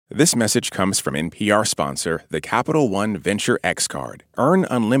This message comes from NPR sponsor, the Capital One Venture X Card. Earn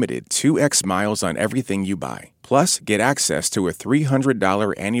unlimited 2x miles on everything you buy. Plus, get access to a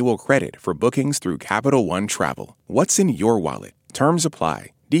 $300 annual credit for bookings through Capital One Travel. What's in your wallet? Terms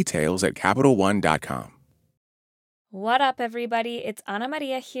apply. Details at CapitalOne.com. What up, everybody? It's Ana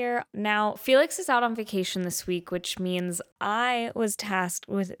Maria here. Now, Felix is out on vacation this week, which means I was tasked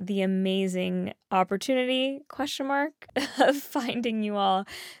with the amazing opportunity, of finding you all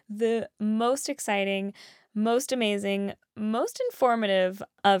the most exciting, most amazing, most informative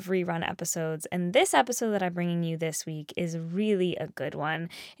of rerun episodes. And this episode that I'm bringing you this week is really a good one.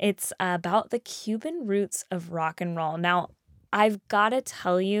 It's about the Cuban roots of rock and roll. Now, I've got to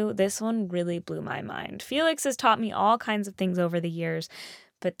tell you, this one really blew my mind. Felix has taught me all kinds of things over the years,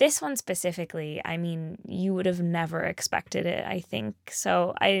 but this one specifically, I mean, you would have never expected it, I think.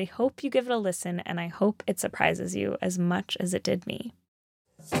 So I hope you give it a listen, and I hope it surprises you as much as it did me.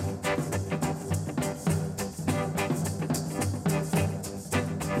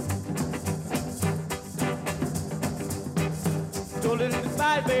 Stolen the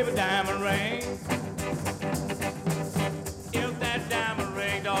side, baby, diamond ring.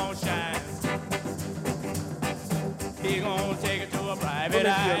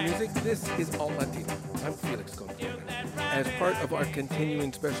 Music. This is All Latino. I'm Felix Gonzalez. As part of our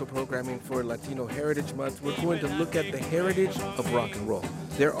continuing special programming for Latino Heritage Month, we're going to look at the heritage of rock and roll.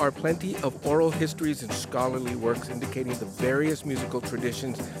 There are plenty of oral histories and scholarly works indicating the various musical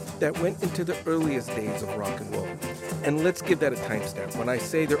traditions that went into the earliest days of rock and roll. And let's give that a timestamp. When I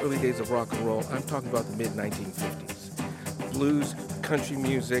say the early days of rock and roll, I'm talking about the mid-1950s. Blues, country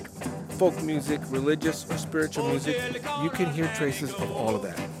music, folk music, religious or spiritual music, you can hear traces of all of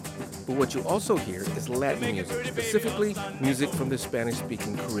that. But what you also hear is Latin music, specifically music from the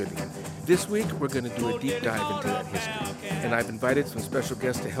Spanish-speaking Caribbean. This week, we're going to do a deep dive into that history. And I've invited some special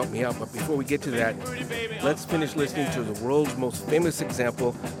guests to help me out. But before we get to that, let's finish listening to the world's most famous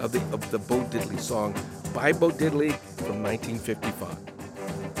example of the Bo Diddley song by Bo Diddley from 1955.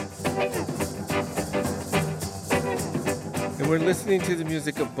 And we're listening to the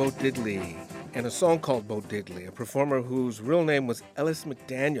music of Bo Diddley and a song called Bo Diddley, a performer whose real name was Ellis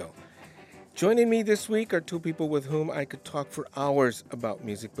McDaniel. Joining me this week are two people with whom I could talk for hours about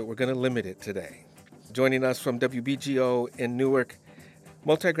music, but we're going to limit it today. Joining us from WBGO in Newark,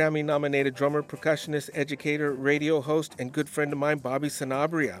 multi-Grammy-nominated drummer, percussionist, educator, radio host, and good friend of mine, Bobby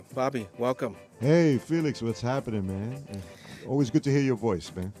Sanabria. Bobby, welcome. Hey, Felix, what's happening, man? Always good to hear your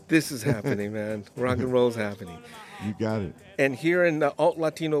voice, man. This is happening, man. Rock and roll's happening. You got it. And here in the Alt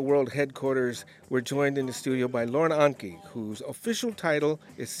Latino World headquarters, we're joined in the studio by Lauren Anke, whose official title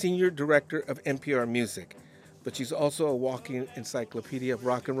is Senior Director of NPR Music. But she's also a walking encyclopedia of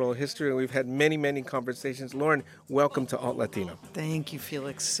rock and roll history, and we've had many, many conversations. Lauren, welcome to Alt Latino. Thank you,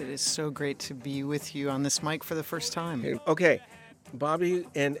 Felix. It is so great to be with you on this mic for the first time. Okay, Bobby,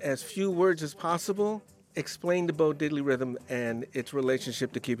 in as few words as possible, explain the Bo Diddley rhythm and its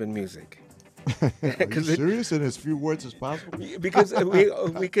relationship to Cuban music. Are you serious? In as few words as possible? Because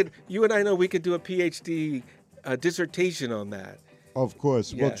we could, you and I know we could do a PhD dissertation on that. Of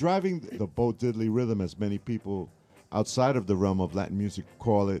course. Yeah. Well, driving the Bo Diddley rhythm, as many people outside of the realm of Latin music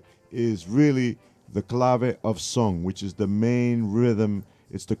call it, is really the clave of song, which is the main rhythm.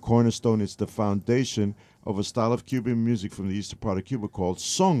 It's the cornerstone. It's the foundation of a style of Cuban music from the eastern part of Cuba called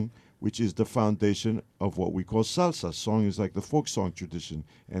song, which is the foundation of what we call salsa. Song is like the folk song tradition,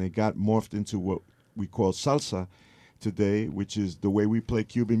 and it got morphed into what we call salsa today, which is the way we play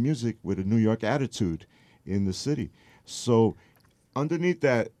Cuban music with a New York attitude in the city. So underneath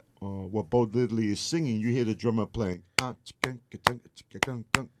that, what Bo Diddley is singing, you hear the drummer playing. Now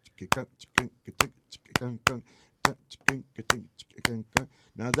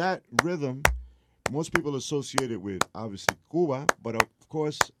that rhythm, most people associate it with, obviously, Cuba, but of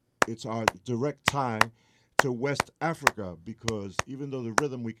course, it's our direct tie to West Africa, because even though the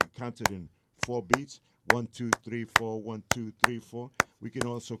rhythm, we can count it in 4 beats, 1, 2, 3, 4, 1, 2, 3, 4, we can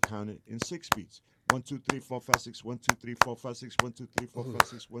also count it in 6 beats. 1, 2, 3, 4, 5, 6, 1, 2, 3, 4, 5, 6, 1, 2, 3, 4, 5,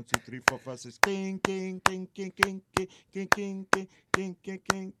 6, 1, 2, 3, 4, 5, 6. King, king, king, king, king, king, king, king, king, king, king,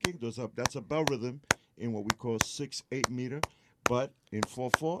 king, king. That's a bell rhythm in what we call 6/8 meter, but in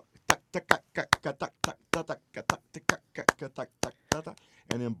 4/4,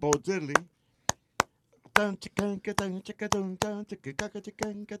 and in Bo Diddley,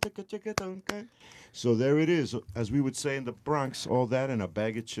 so there it is, as we would say in the Bronx, all that and a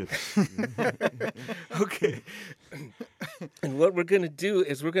bag of chips. Okay. And what we're going to do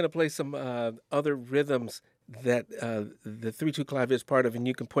is we're going to play some other rhythms that the 3/2 clave is part of, and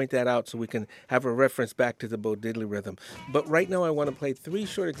you can point that out so we can have a reference back to the Bo Diddley rhythm. But right now I want to play 3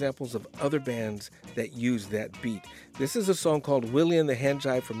 short examples of other bands that use that beat. This is a song called Willie and the Hand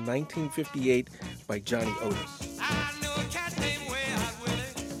Jive from 1958 by Johnny Otis. I know a cat named Warehouse Willie.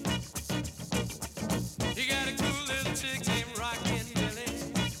 He got a cool little chick named Rockin' Billy.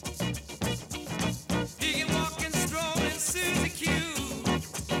 He can walk and stroll in Susie Q.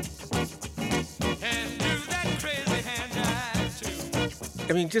 And do that crazy hand jive too.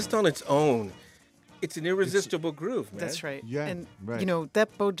 I mean, just on its own, it's an irresistible groove, man. That's right. Yeah, And, right. you know,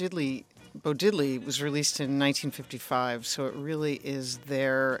 that Bo Diddley was released in 1955, so it really is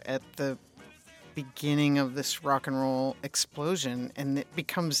there at the beginning of this rock and roll explosion, and it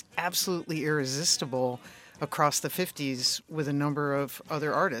becomes absolutely irresistible across the 50s with a number of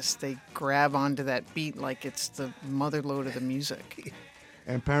other artists. They grab onto that beat like it's the mother lode of the music.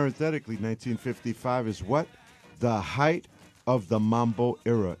 And parenthetically, 1955 is what? The height of the mambo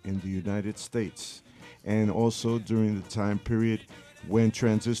era in the United States. And also during the time period when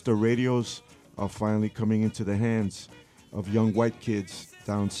transistor radios are finally coming into the hands of young white kids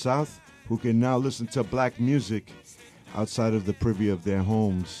down south who can now listen to black music outside of the privy of their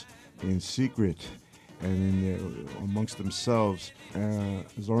homes in secret and in their, amongst themselves.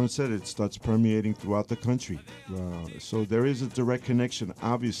 As Lauren said, it starts permeating throughout the country. So there is a direct connection,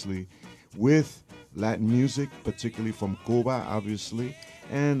 obviously, with Latin music, particularly from Cuba, obviously,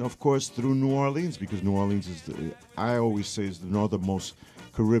 and of course through New Orleans, because New Orleans is, I always say, is the northernmost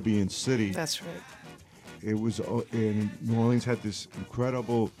Caribbean city. That's right. It was, and New Orleans had this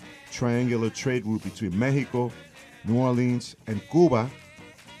incredible triangular trade route between Mexico, New Orleans, and Cuba.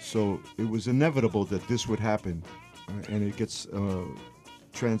 So it was inevitable that this would happen, and it gets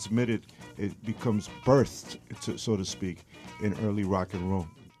transmitted. It becomes birthed, so to speak, in early rock and roll.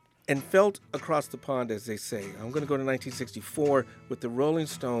 And felt across the pond, as they say. I'm going to go to 1964 with the Rolling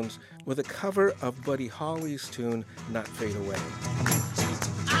Stones with a cover of Buddy Holly's tune, Not Fade Away.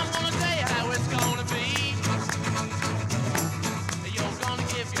 I'm gonna tell you how it's gonna be. You're gonna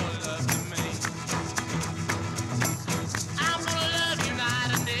give your love to me. I'm gonna love you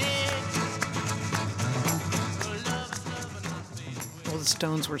night and day. Love is love and not fade away. Well, the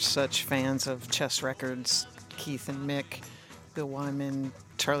Stones were such fans of Chess Records. Keith and Mick, Bill Wyman,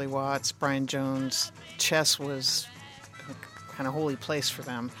 Charlie Watts, Brian Jones. Chess was a kind of holy place for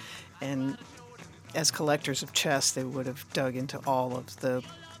them. And as collectors of chess, they would have dug into all of the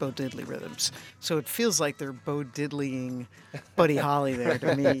Bo Diddley rhythms. So it feels like they're Bo Diddleying Buddy Holly there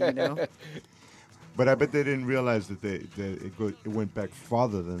to me, you know? But I bet they didn't realize that it went back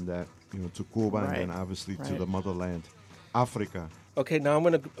farther than that, to Cuba Right. and then obviously to Right. the motherland, Africa. Okay, now I'm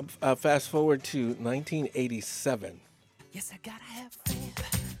going to fast forward to 1987. Yes, I gotta have faith.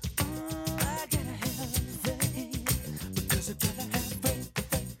 I gotta have faith. Because I gotta have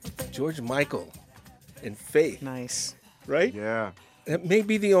faith. George Michael and Faith, Nice. right? Yeah. That may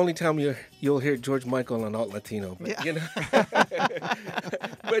be the only time you'll hear George Michael on Alt Latino, but Yeah. you know.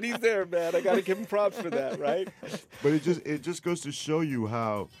 But he's there, man. I got to give him props for that, right? But it just goes to show you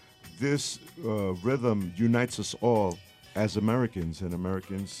how this rhythm unites us all as Americans, and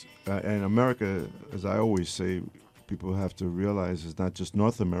America, as I always say, people have to realize is not just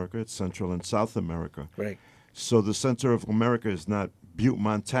North America, it's Central and South America. Right. So the center of America is not Butte,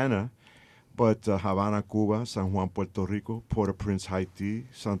 Montana, but Havana, Cuba, San Juan, Puerto Rico, Port-au-Prince, Haiti,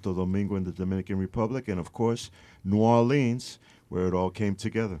 Santo Domingo in the Dominican Republic, and of course, New Orleans, where it all came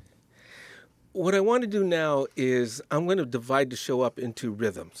together. What I want to do now is I'm going to divide the show up into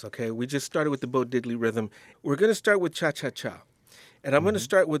rhythms, okay? We just started with the Bo Diddley rhythm. We're going to start with cha-cha-cha. And I'm going to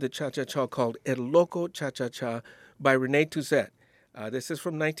start with a cha-cha-cha called El Loco Cha-Cha-Cha by Rene Touzet. This is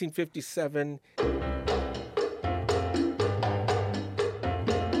from 1957.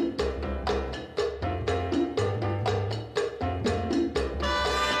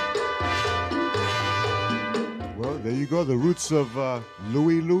 Well, there you go, the roots of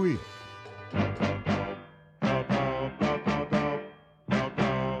Louie Louie.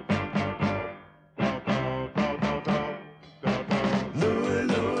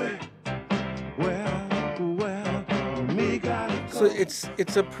 So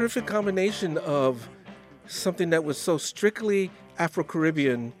it's a perfect combination of something that was so strictly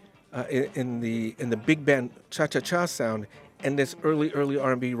Afro-Caribbean in the big band cha-cha-cha sound and this early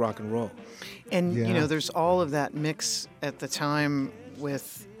R&B rock and roll. And, Yeah. there's all of that mix at the time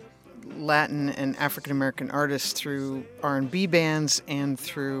with Latin and African American artists through R&B bands and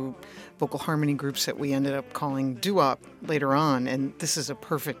through vocal harmony groups that we ended up calling doo-wop later on. And this is a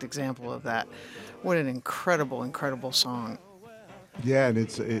perfect example of that. What an incredible, incredible song. Yeah, and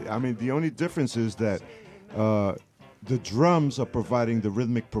the only difference is that The drums are providing the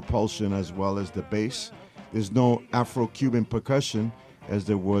rhythmic propulsion as well as the bass. There's no Afro-Cuban percussion as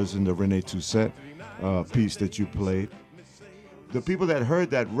there was in the Rene Toussaint piece that you played. The people that heard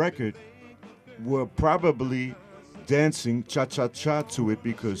that record were probably dancing cha-cha-cha to it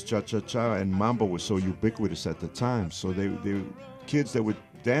because cha-cha-cha and mambo was so ubiquitous at the time. So they kids that were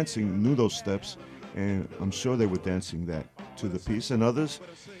dancing knew those steps, and I'm sure they were dancing that to the piece. And others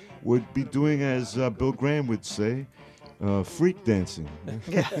would be doing, as Bill Graham would say, freak dancing,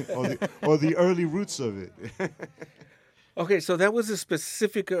 or the early roots of it. Okay, so that was a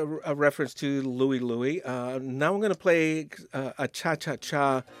specific a reference to Louie Louie. Now I'm going to play a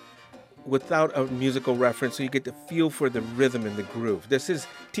cha-cha-cha without a musical reference, so you get the feel for the rhythm and the groove. This is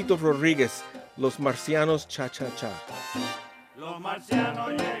Tito Rodriguez, Los Marcianos Cha-Cha-Cha. Los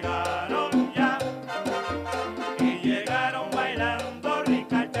marcianos llegaron ya y llegaron bailando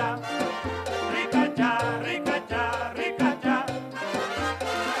ricacha, ricacha, ricacha, ricacha.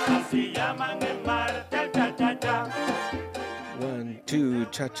 Así llaman en marcha el cha-cha-cha. 1, 2,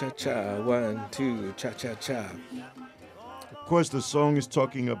 cha-cha-cha, 1, 2, cha-cha-cha. Of course, the song is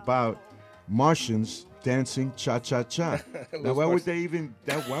talking about Martians dancing cha-cha-cha. Now, why would they even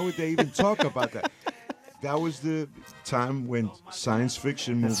talk about that? That was the time when science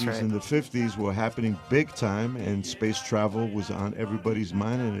fiction movies in the 50s were happening big time, and space travel was on everybody's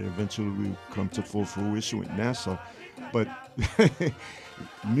mind, and it eventually would come to full fruition with NASA. But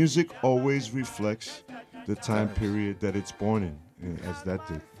music always reflects the time period that it's born in, as that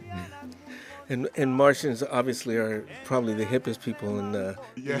did. And Martians obviously are probably the hippest people in the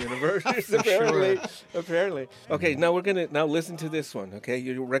universe, apparently. Apparently. Okay, now we're going to listen to this one, okay?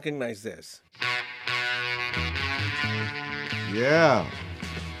 You recognize this. Yeah.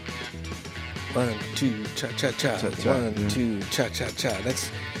 1, 2, cha-cha-cha. 1, 2, cha-cha-cha.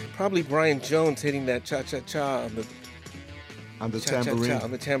 That's probably Brian Jones hitting that cha-cha-cha on the tambourine.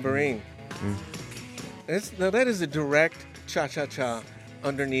 On the tambourine. Now that is a direct cha-cha-cha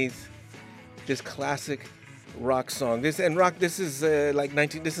underneath this classic rock song. This is this is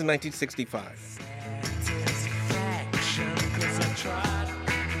 1965.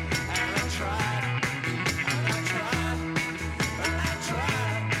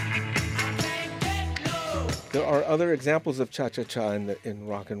 There are other examples of cha-cha-cha in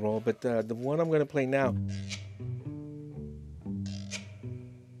rock and roll, but the one I'm going to play now,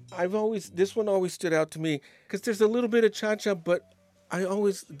 this one always stood out to me because there's a little bit of cha-cha, but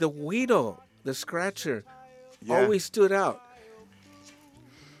the guido, the scratcher, always stood out.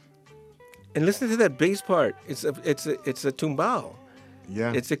 And listen to that bass part. It's a tumbao.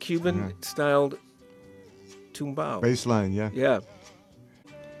 Yeah. It's a Cuban styled tumbao. Bass line, yeah. Yeah.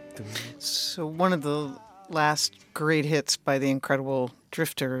 So one of the last great hits by the Incredible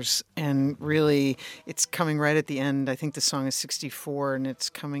Drifters, and really it's coming right at the end. I think the song is 64, and it's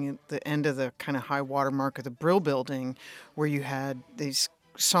coming at the end of the kind of high water mark of the Brill Building, where you had these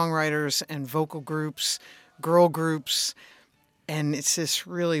songwriters and vocal groups, girl groups, and it's this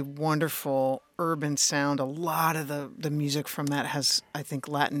really wonderful urban sound. A lot of the music from that has, I think,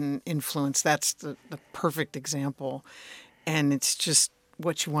 Latin influence. That's the perfect example. And it's just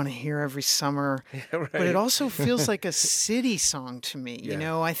what you want to hear every summer. Yeah, right. But it also feels like a city song to me. Yeah. You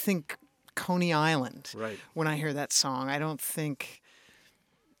know, I think Coney Island when I hear that song. I don't think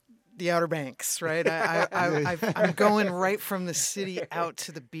the Outer Banks, right? I'm going right from the city out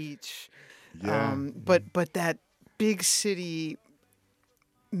to the beach. Yeah. But that big city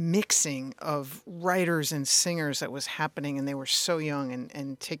mixing of writers and singers that was happening, and they were so young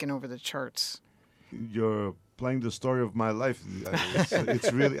and taking over the charts. You're playing the story of my life.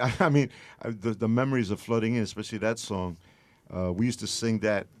 It's really, I mean, the memories are flooding in, especially that song. We used to sing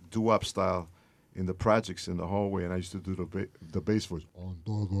that doo-wop style in the projects in the hallway, and I used to do the bass voice.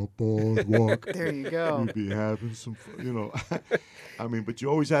 Under the boardwalk. There you go. We'd be having some fun, you know. I mean, but you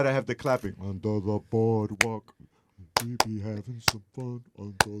always had to have the clapping. Under the boardwalk. We be having some fun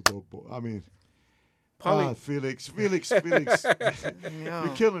under the board. I mean, Felix. You're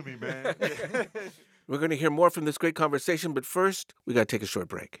killing me, man. We're going to hear more from this great conversation, but first, we got to take a short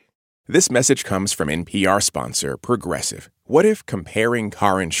break. This message comes from NPR sponsor Progressive. What if comparing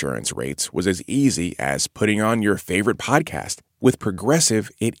car insurance rates was as easy as putting on your favorite podcast? With Progressive,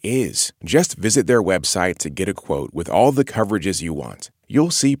 it is. Just visit their website to get a quote with all the coverages you want.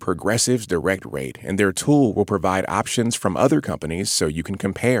 You'll see Progressive's direct rate, and their tool will provide options from other companies so you can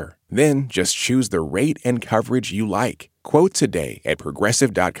compare. Then just choose the rate and coverage you like. Quote today at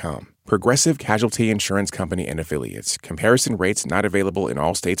Progressive.com. Progressive Casualty Insurance Company and Affiliates. Comparison rates not available in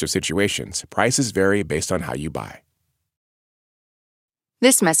all states or situations. Prices vary based on how you buy.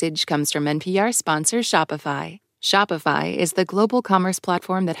 This message comes from NPR sponsor Shopify. Shopify is the global commerce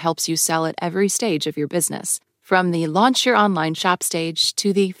platform that helps you sell at every stage of your business. From the launch your online shop stage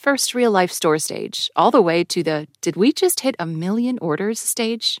to the first real life store stage, all the way to the did we just hit 1 million orders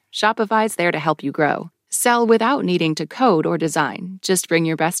stage, Shopify's there to help you grow. Sell without needing to code or design. Just bring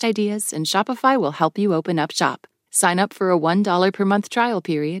your best ideas and Shopify will help you open up shop. Sign up for a $1 per month trial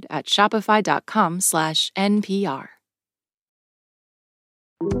period at shopify.com/NPR.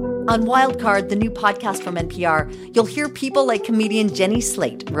 On Wildcard, the new podcast from NPR, you'll hear people like comedian Jenny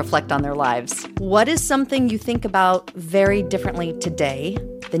Slate reflect on their lives. What is something you think about very differently today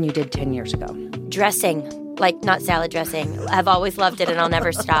than you did 10 years ago? Dressing, like not salad dressing. I've always loved it and I'll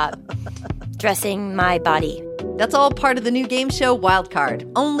never stop. Dressing my body. That's all part of the new game show Wildcard,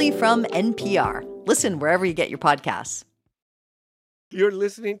 only from NPR. Listen wherever you get your podcasts. You're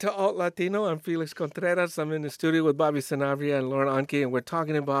listening to Alt Latino. I'm Felix Contreras. I'm in the studio with Bobby Sanabria and Lauren Anke, and we're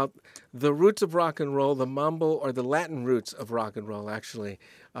talking about the roots of rock and roll, the mambo, or the Latin roots of rock and roll, actually.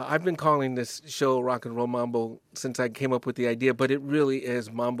 I've been calling this show Rock and Roll Mambo since I came up with the idea, but it really is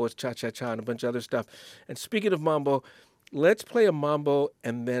mambo, it's cha-cha-cha, and a bunch of other stuff. And speaking of mambo, let's play a mambo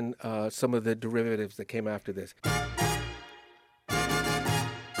and then some of the derivatives that came after this.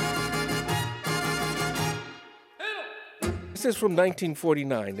 This is from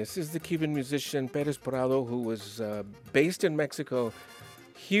 1949. This is the Cuban musician Pérez Prado, who was based in Mexico.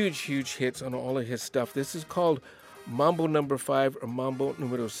 Huge hits on all of his stuff. This is called Mambo Number 5 or Mambo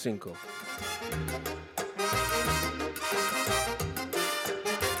Número 5.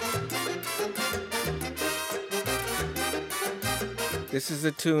 This is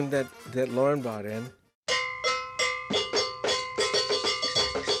a tune that Lauren brought in.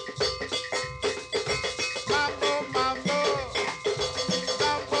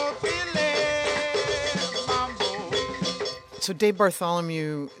 So Dave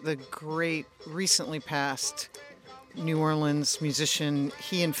Bartholomew, the great, recently passed New Orleans musician,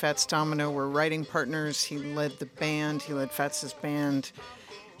 he and Fats Domino were writing partners. He led the band. He led Fats' band.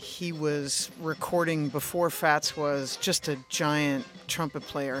 He was recording before Fats was just a giant trumpet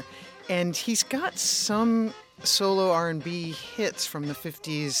player. And he's got some solo R&B hits from the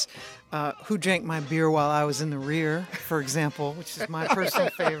 50s. Who Drank My Beer While I Was in the Rear, for example, which is my personal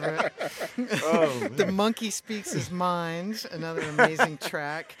favorite. The Monkey Speaks His Mind, another amazing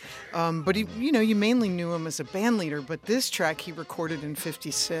track. But he, you mainly knew him as a band leader, but this track he recorded in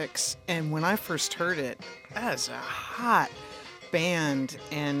 56. And when I first heard it, that is a hot band.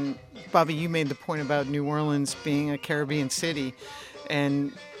 And Bobby, you made the point about New Orleans being a Caribbean city.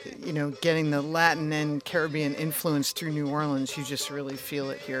 And getting the Latin and Caribbean influence through New Orleans, you just really feel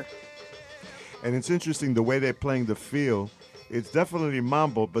it here. And it's interesting the way they're playing the feel. It's definitely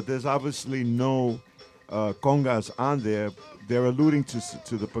mambo, but there's obviously no congas on there. They're alluding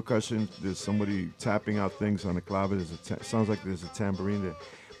to the percussion. There's somebody tapping out things on the clave. Sounds like there's a tambourine there.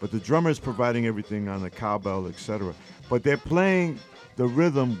 But the drummer is providing everything on the cowbell, etc. But they're playing the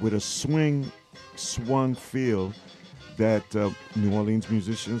rhythm with a swung feel that New Orleans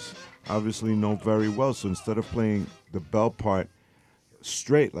musicians obviously know very well. So instead of playing the bell part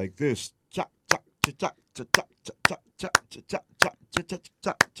straight like this, so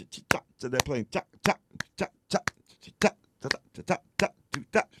they're playing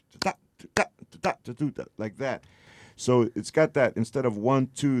like that. So it's got that instead of 1,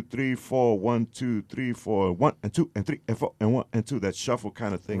 2, 3, 4, 1, 2, 3, 4, 1 and 2 and 3 and 4 and 1 and 2, that shuffle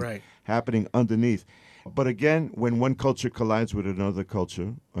kind of thing happening underneath. But again, when one culture collides with another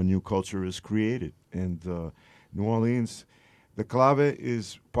culture, a new culture is created. And New Orleans, the clave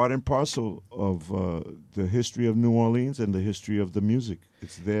is part and parcel of the history of New Orleans and the history of the music.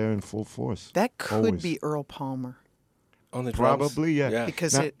 It's there in full force. That could always be Earl Palmer. On the drums? Probably, yeah.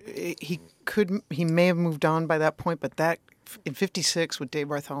 Because he may have moved on by that point, but that in 56 with Dave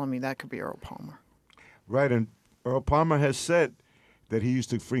Bartholomew, that could be Earl Palmer. Right, and Earl Palmer has said that he used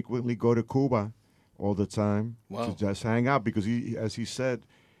to frequently go to Cuba all the time to just hang out because he, as he said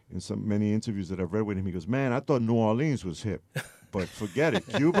in many interviews that I've read with him, he goes, "Man, I thought New Orleans was hip, but forget it,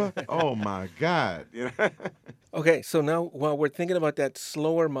 Cuba. Oh my God!" Okay, so now while we're thinking about that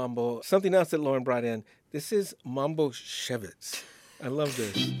slower mambo, something else that Lauren brought in. This is Mambo Shevitz. I love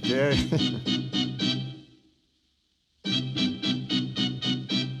this. Yeah.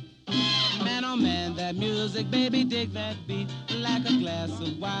 Man, oh man, that music, baby, dig that beat. Like a glass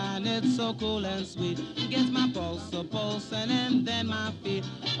of wine, it's so cool and sweet. Gets my pulse a pulsing and then my feet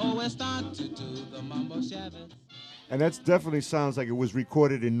always start to do the Mambo Shevitz. And that definitely sounds like it was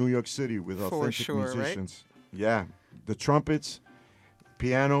recorded in New York City with authentic sure, musicians. Right? Yeah. The trumpets,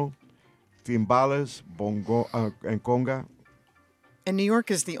 piano, timbales, bongo, and conga. And New York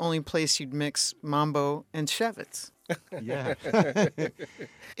is the only place you'd mix mambo and Shevitz. Yeah.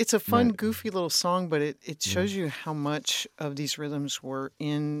 It's a fun, Right. goofy little song, but it shows you how much of these rhythms were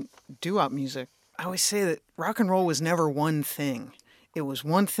in doo-wop music. I always say that rock and roll was never one thing. It was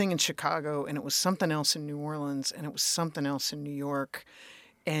one thing in Chicago, and it was something else in New Orleans, and it was something else in New York.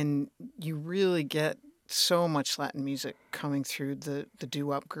 And you really get so much Latin music coming through the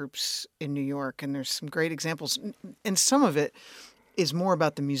doo-wop groups in New York, and there's some great examples. And some of it is more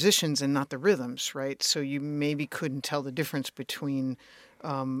about the musicians and not the rhythms, right? So you maybe couldn't tell the difference between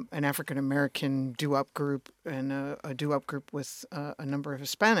an African American doo-wop group and a doo-wop group with a number of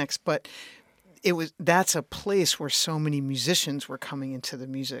Hispanics, but that's a place where so many musicians were coming into the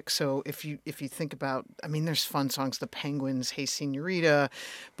music. So if you think about, I mean, there's fun songs, the Penguins, Hey Senorita,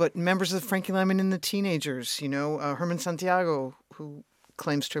 but members of Frankie Lyman and the Teenagers, Herman Santiago, who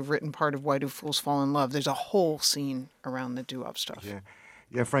claims to have written part of Why Do Fools Fall in Love. There's a whole scene around the doo-wop stuff.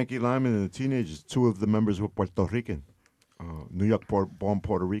 Yeah, Frankie Lyman and the Teenagers, two of the members were Puerto Rican, New York born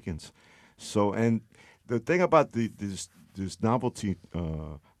Puerto Ricans. So, and the thing about this novelty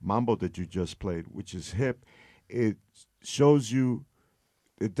mambo that you just played, which is hip, it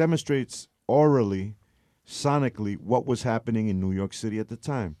demonstrates orally, sonically, what was happening in New York City at the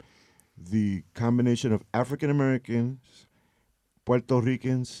time. The combination of African Americans, Puerto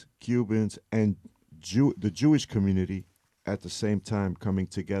Ricans, Cubans, and the Jewish community at the same time coming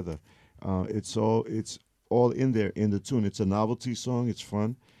together. It's all in there in the tune. It's a novelty song. It's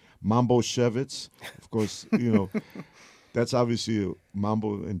fun. Mambo Shevitz, of course, that's obviously a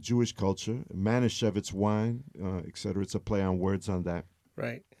mambo and Jewish culture. Manischewitz wine, etc. It's a play on words on that.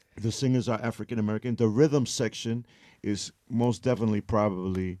 Right. The singers are African American. The rhythm section is most definitely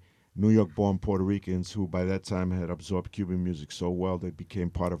probably New York-born Puerto Ricans who by that time had absorbed Cuban music so well they became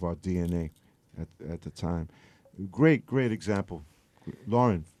part of our DNA at the time. Great example.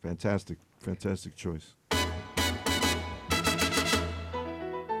 Lauren, fantastic choice.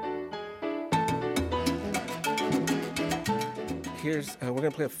 We're going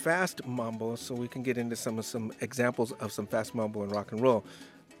to play a fast mambo so we can get into some examples of some fast mambo and rock and roll.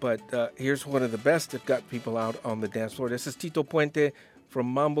 But here's one of the best that got people out on the dance floor. This is Tito Puente from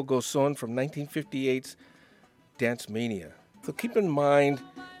Mambo Gozon from 1958's Dance Mania. So keep in mind,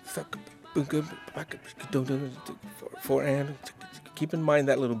 keep in mind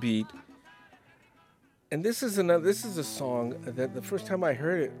that little beat. And this is a song that the first time I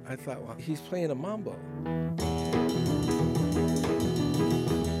heard it, I thought, well, he's playing a mambo.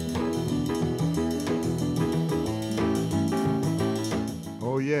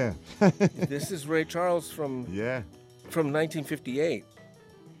 Oh yeah. This is Ray Charles from 1958.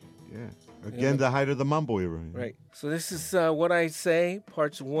 Yeah. Again, the height of the mambo era. Right. So this is What I Say,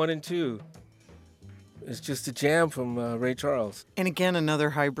 parts 1 and 2. It's just a jam from Ray Charles. And again,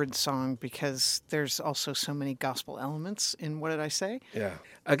 another hybrid song because there's also so many gospel elements in What Did I Say? Yeah.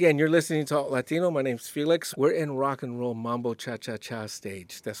 Again, you're listening to Alt Latino. My name's Felix. We're in rock and roll mambo cha-cha-cha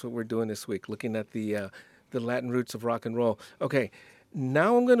stage. That's what we're doing this week, looking at the Latin roots of rock and roll. Okay,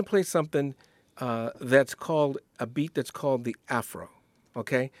 now I'm going to play something that's called a beat that's called the Afro.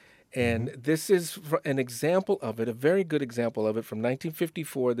 Okay? And this is an example of it, a very good example of it from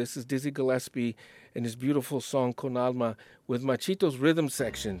 1954. This is Dizzy Gillespie and his beautiful song Con Alma with Machito's rhythm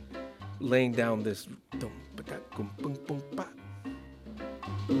section laying down this.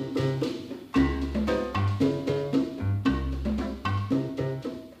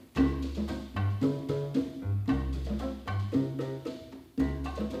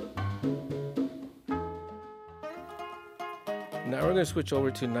 Now we're going to switch over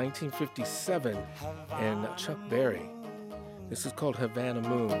to 1957 and Chuck Berry. This is called Havana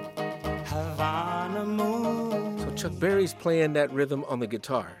Moon. Havana Moon. So Chuck Berry's playing that rhythm on the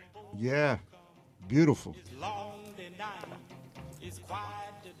guitar. Yeah, beautiful.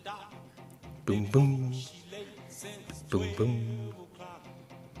 Boom, boom. Boom, boom.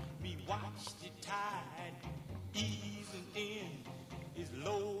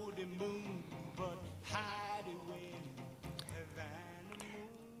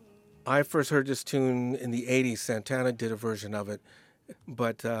 I first heard this tune in the 80s. Santana did a version of it.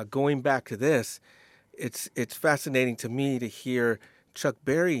 But going back to this, it's fascinating to me to hear Chuck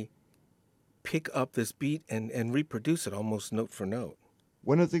Berry pick up this beat and reproduce it almost note for note.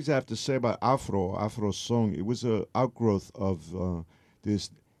 One of the things I have to say about Afro song, it was an outgrowth of this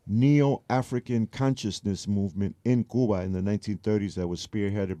neo-African consciousness movement in Cuba in the 1930s that was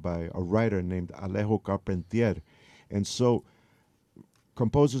spearheaded by a writer named Alejo Carpentier. And so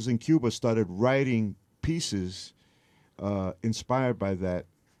composers in Cuba started writing pieces inspired by that.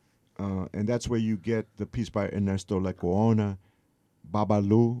 And that's where you get the piece by Ernesto Lecuona,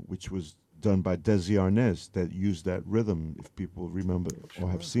 Babalu, which was done by Desi Arnaz, that used that rhythm. If people remember or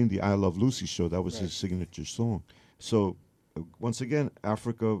have seen the I Love Lucy show, that was his signature song. So, once again,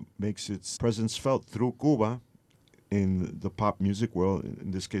 Africa makes its presence felt through Cuba in the pop music world,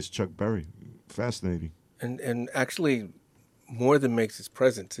 in this case, Chuck Berry. Fascinating. And actually, more than makes its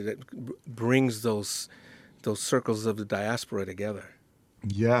presence, it brings those circles of the diaspora together.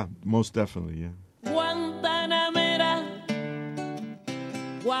 Yeah, most definitely, yeah. Guantanamera,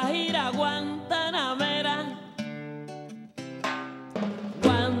 Guajira, Guantanamera,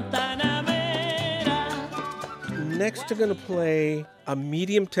 Guantanamera. Next, they're going to play a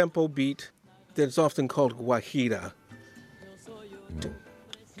medium tempo beat that's often called guajira.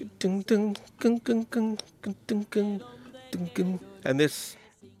 And this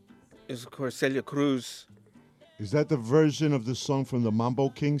is, of course, Celia Cruz. Is that the version of the song from the Mambo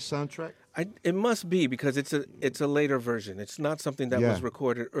King soundtrack? It must be, because it's a later version. It's not something that Yeah. was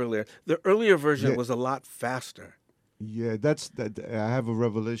recorded earlier. The earlier version was a lot faster. Yeah, that. I have a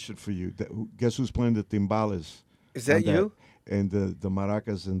revelation for you. Guess who's playing the timbales? Is that on you? And the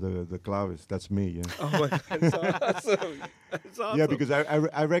maracas and the claves. That's me, yeah. Oh my God, that's awesome. That's awesome. Yeah, because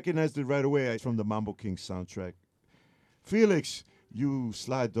I recognized it right away from the Mambo King soundtrack. Felix, you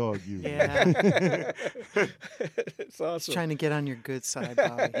sly dog, you. Yeah. It's awesome. Trying to get on your good side,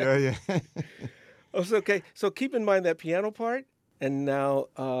 Bobby. Yeah. Oh, so, okay, so keep in mind that piano part, and now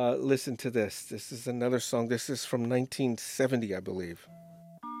listen to this. This is another song. This is from 1970, I believe.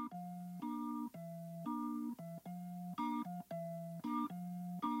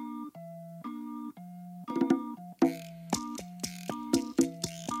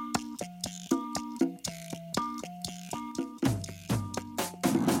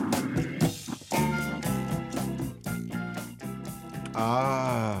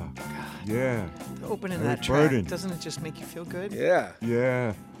 Ah, yeah. The opening of Eric that track, Burden. doesn't it just make you feel good? Yeah.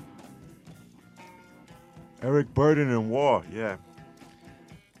 Yeah. Eric Burden and War, yeah.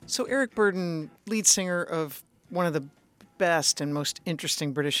 So Eric Burden, lead singer of one of the best and most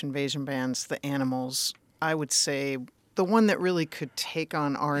interesting British invasion bands, The Animals, I would say the one that really could take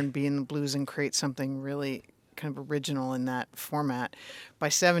on R&B and the blues and create something really kind of original in that format. By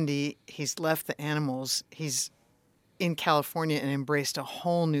 70, he's left The Animals. He's in California and embraced a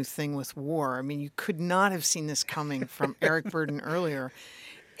whole new thing with War. I mean, you could not have seen this coming from Eric Burden earlier,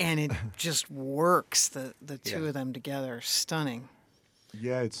 and it just works, the two of them together. Stunning.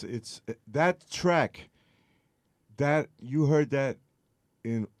 Yeah, it's that track that you heard that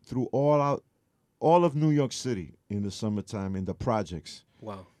through all of New York City in the summertime in the projects.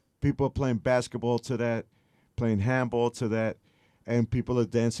 Wow. People are playing basketball to that, playing handball to that, and people are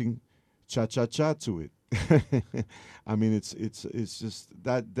dancing cha-cha-cha to it. I mean, it's just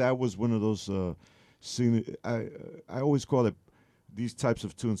that was one of those I always call it these types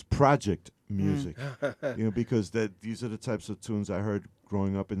of tunes project music, because these are the types of tunes I heard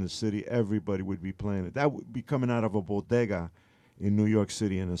growing up in the city. Everybody would be playing it. That would be coming out of a bodega in New York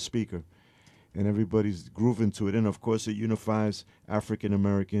City in a speaker, and everybody's grooving to it. And of course, it unifies African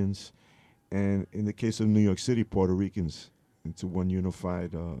Americans, and in the case of New York City, Puerto Ricans into one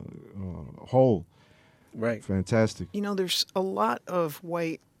unified whole. Right. Fantastic. You know, there's a lot of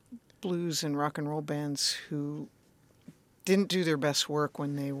white blues and rock and roll bands who didn't do their best work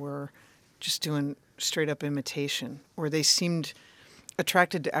when they were just doing straight up imitation, or they seemed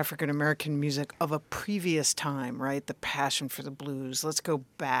attracted to African American music of a previous time, right? The passion for the blues. Let's go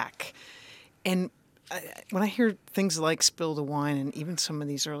back. And when I hear things like Spill the Wine and even some of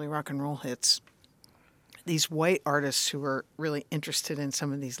these early rock and roll hits, these white artists who are really interested in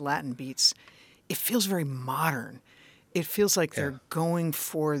some of these Latin beats, it feels very modern. It feels like they're going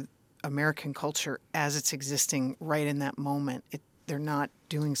for American culture as it's existing right in that moment. They're not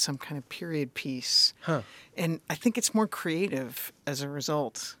doing some kind of period piece. Huh. And I think it's more creative as a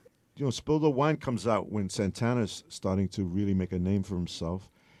result. You know, Spill the Wine comes out when Santana's starting to really make a name for himself.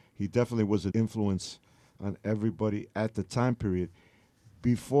 He definitely was an influence on everybody at the time period.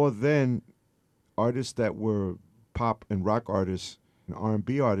 Before then, artists that were pop and rock artists and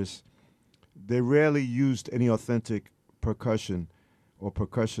R&B artists, they rarely used any authentic percussion or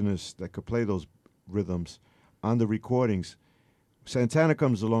percussionists that could play those rhythms on the recordings. Santana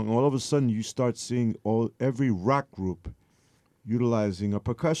comes along, all of a sudden you start seeing every rock group utilizing a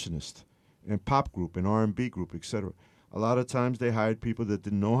percussionist, and pop group and R&B group, etc. A lot of times they hired people that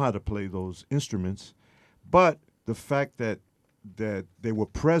didn't know how to play those instruments, but the fact that they were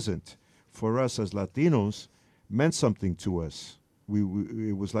present for us as Latinos meant something to us.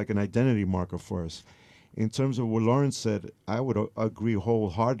 It was like an identity marker for us. In terms of what Lawrence said, I would agree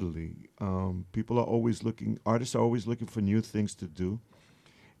wholeheartedly. People are always looking, artists are always looking for new things to do.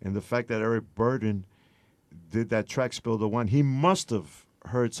 And the fact that Eric Burdon did that track, Spill the Wine, he must have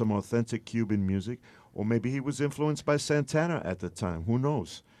heard some authentic Cuban music, or maybe he was influenced by Santana at the time. Who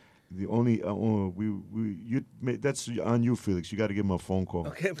knows? The only that's on you, Felix. You got to give him a phone call.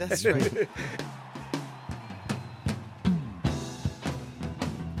 Okay, That's right.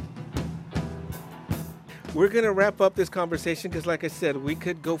 We're going to wrap up this conversation because, like I said, we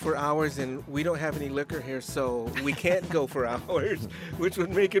could go for hours, and we don't have any liquor here, so we can't go for hours, which would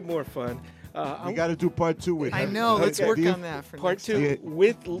make it more fun. We got to do part 2 with I him. know. Let's Okay. work on that for Part next 2 time.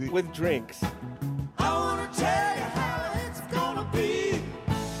 with drinks. I wanna tell you how it's gonna be.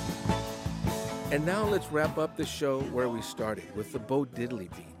 And now let's wrap up the show where we started, with the Bo Diddley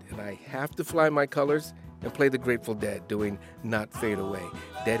beat. And I have to fly my colors and play the Grateful Dead doing Not Fade Away.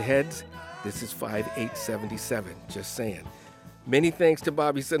 Deadheads, this is 5877, just saying. Many thanks to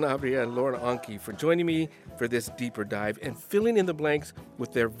Bobby Sanabria and Lauren Anke for joining me for this deeper dive and filling in the blanks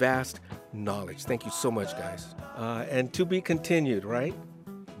with their vast knowledge. Thank you so much, guys. And to be continued, right?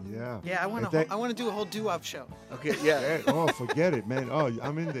 Yeah. Yeah, I want to do a whole doo-wop show. Okay, yeah. Oh, forget it, man. Oh,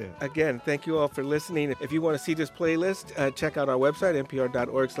 I'm in there. Again, thank you all for listening. If you want to see this playlist, check out our website,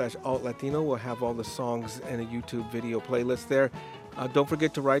 npr.org/altlatino. We'll have all the songs and a YouTube video playlist there. Don't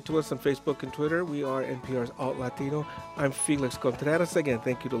forget to write to us on Facebook and Twitter. We are NPR's Alt Latino. I'm Felix Contreras. Again,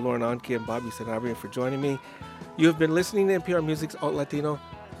 thank you to Lauren Anke and Bobby Sanabria for joining me. You have been listening to NPR Music's Alt Latino.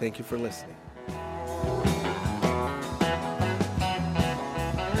 Thank you for listening.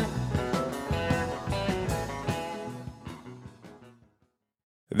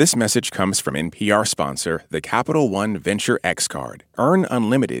 This message comes from NPR sponsor, the Capital One Venture X Card. Earn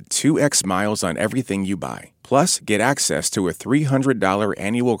unlimited 2x miles on everything you buy. Plus, get access to a $300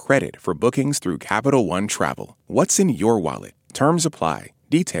 annual credit for bookings through Capital One Travel. What's in your wallet? Terms apply.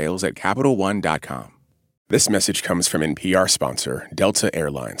 Details at CapitalOne.com. This message comes from NPR sponsor, Delta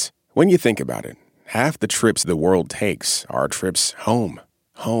Airlines. When you think about it, half the trips the world takes are trips home.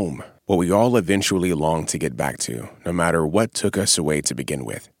 Home. What we all eventually long to get back to, no matter what took us away to begin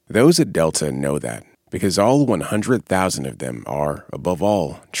with. Those at Delta know that, because all 100,000 of them are, above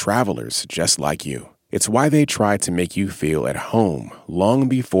all, travelers just like you. It's why they try to make you feel at home long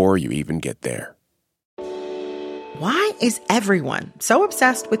before you even get there. Why is everyone so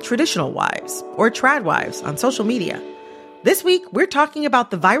obsessed with traditional wives or trad wives on social media? This week, we're talking about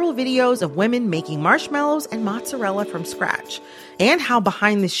the viral videos of women making marshmallows and mozzarella from scratch, and how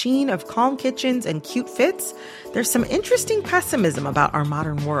behind the sheen of calm kitchens and cute fits, there's some interesting pessimism about our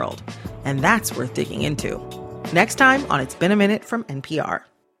modern world. And that's worth digging into. Next time on It's Been a Minute from NPR.